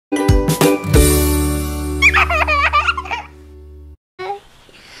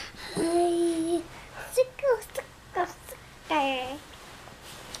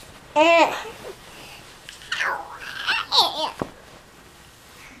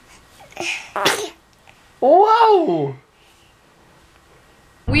Whoa!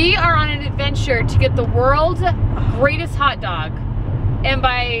 We are on an adventure to get the world's greatest hot dog.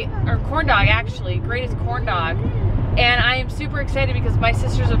 Or corn dog actually, greatest corn dog. And I am super excited because my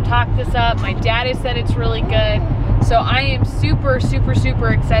sisters have talked this up. My dad has said it's really good. So I am super, super, super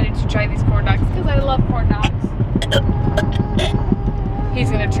excited to try these corn dogs because I love corn dogs. He's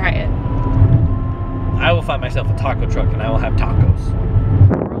gonna try it. I will find myself a taco truck and I will have tacos.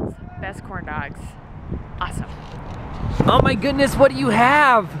 World's best corn dogs. Awesome. Oh my goodness, what do you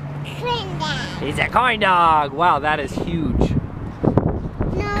have? Corn dog. It's a corn dog. Wow, that is huge.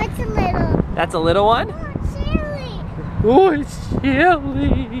 No, it's a little. That's a little one? Oh, it's chilly. Oh, it's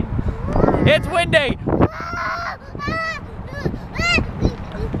chilly. It's windy.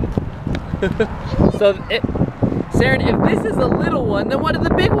 So, Saren, if this is a little one, then what do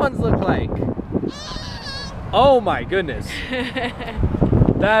the big ones look like? Oh my goodness.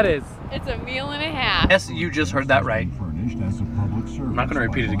 That is... It's a meal and a half. Yes, you just heard that right. I'm not going to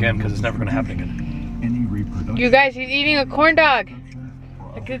repeat it again because it's never going to happen again. You guys, he's eating a corn dog.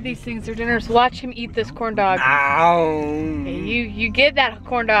 Look at these things for dinner. So watch him eat this corn dog. Ow. Hey, you get that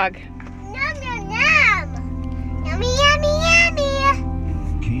corn dog. Yum, yum, yum. Yummy, yummy, yummy.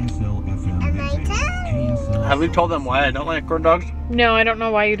 Am I done? Have we told them why I don't like corn dogs? No, I don't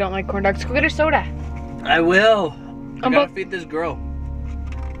know why you don't like corn dogs. Go get a soda. I will. I gotta feed this girl.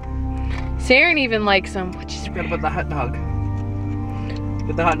 Saren even likes them. Which is Forgot about the hot dog.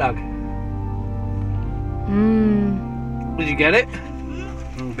 Get the hot dog. Mmm. Did you get it?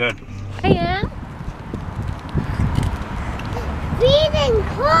 Good. I am. Freezing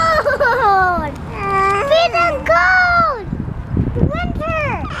cold. Freezing cold. Winter.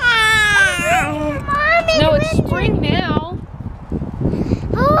 Mommy, No, it's winter. spring now.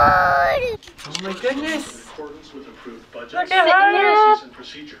 Cold. Oh my goodness. In accordance with approved budgets, Look at her. policies, and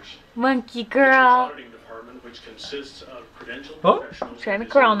procedures. Monkey The girl. auditing department, which consists of credentialed professionals, Trying to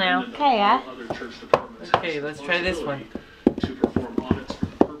is crawl now. independent of Okay, all other church departments, has Okay, let's try this one. responsibility to perform audits for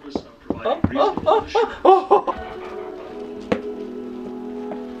the purpose of providing Oh, reasonable assurance. Oh.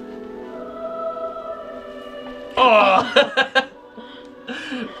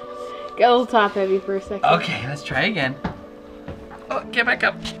 Get a little top heavy for a second. Okay, let's try again. Oh, get back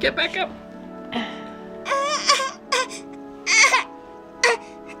up. Get back up.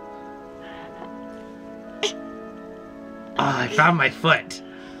 Oh, I found my foot.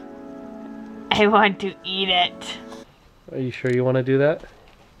 I want to eat it. Are you sure you want to do that?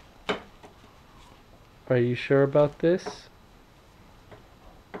 Are you sure about this?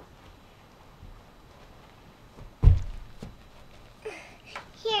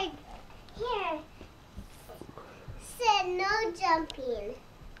 Here. Said no jumping.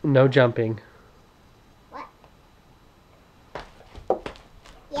 No jumping. What?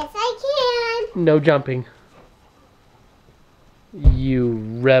 Yes, I can. No jumping. You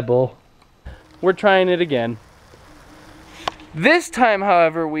rebel. We're trying it again. This time,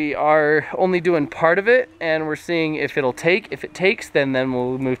 however, we are only doing part of it, and we're seeing if it'll take. If it takes, then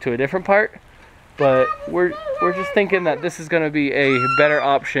we'll move to a different part. But we're just thinking that this is going to be a better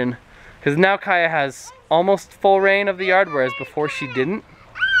option, because now Kaya has almost full reign of the yard, whereas before she didn't.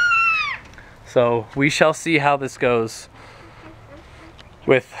 So we shall see how this goes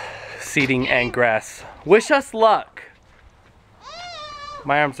with seeding and grass. Wish us luck.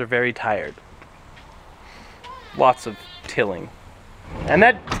 My arms are very tired. Lots of tilling. And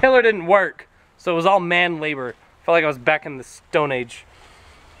that tiller didn't work, so it was all man labor. Felt like I was back in the Stone Age.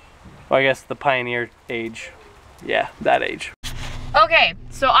 Well, I guess the Pioneer Age. Yeah, that age. Okay,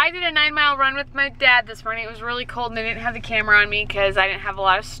 so I did a 9-mile run with my dad this morning. It was really cold and I didn't have the camera on me because I didn't have a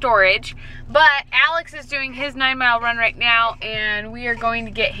lot of storage. But Alex is doing his 9-mile run right now and we are going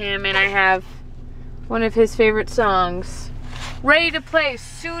to get him, and I have one of his favorite songs ready to play as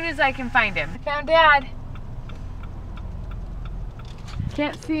soon as I can find him. I found Dad.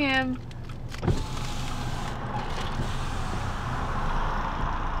 Can't see him.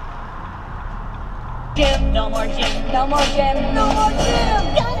 Gym, no more gym, no more gym, no more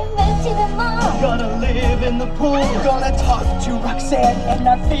gym. Gonna move to the mall. Gonna live in the pool. Gonna talk to Roxanne and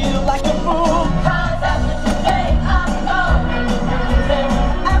not feel like a fool. Cause after today, I'm going.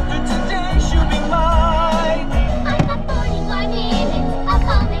 After today, she'll be mine. I got 41 minutes of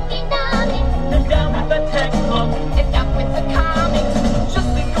comic economics. And down with the textbook, and down with the comics. Just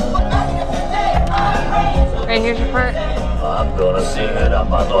think of what after today, I'm raised. Right, here's your part. I'm gonna sing it up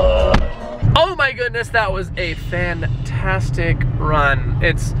my butt. Oh my goodness, that was a fantastic run.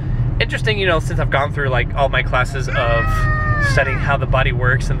 It's interesting, you know, since I've gone through like all my classes of studying how the body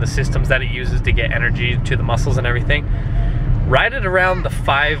works and the systems that it uses to get energy to the muscles and everything. Right at around the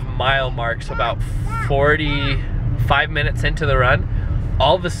 5-mile mark, so about 45 minutes into the run,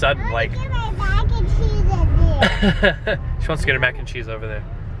 all of a sudden, like, Get my mac and cheese in there. she wants to get her mac and cheese over there.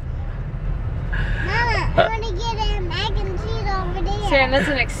 Mama, I want to get a mac and cheese over there. Sharon, that's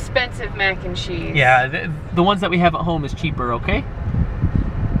an expensive mac and cheese. Yeah, the ones that we have at home is cheaper, okay?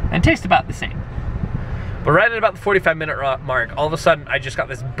 And taste about the same. But right at about the 45-minute mark, all of a sudden, I just got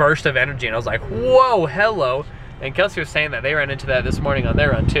this burst of energy, and I was like, whoa, hello. And Kelsey was saying that they ran into that this morning on their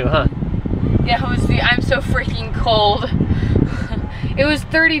run too, huh? Yeah, it was I'm so freaking cold. It was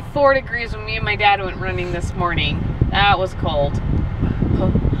 34 degrees when me and my dad went running this morning. That was cold.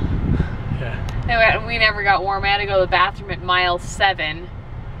 Yeah. And we never got warm. I had to go to the bathroom at mile 7.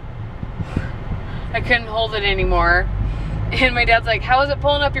 I couldn't hold it anymore. And my dad's like, how was it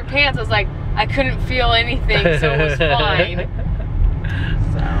pulling up your pants? I was like, I couldn't feel anything, so it was fine.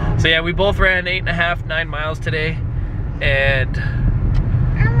 So yeah, we both ran 8.5, 9 miles today. And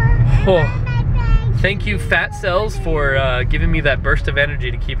thank you, Fat Cells, for giving me that burst of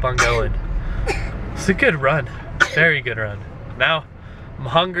energy to keep on going. It's a good run. Very good run. Now, I'm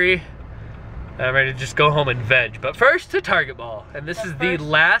hungry. I'm ready to just go home and veg. But first, to target ball. And this is the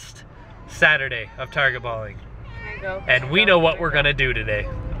last Saturday of target balling. There you go. And we know what we're gonna do today.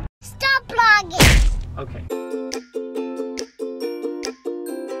 Stop vlogging. Okay.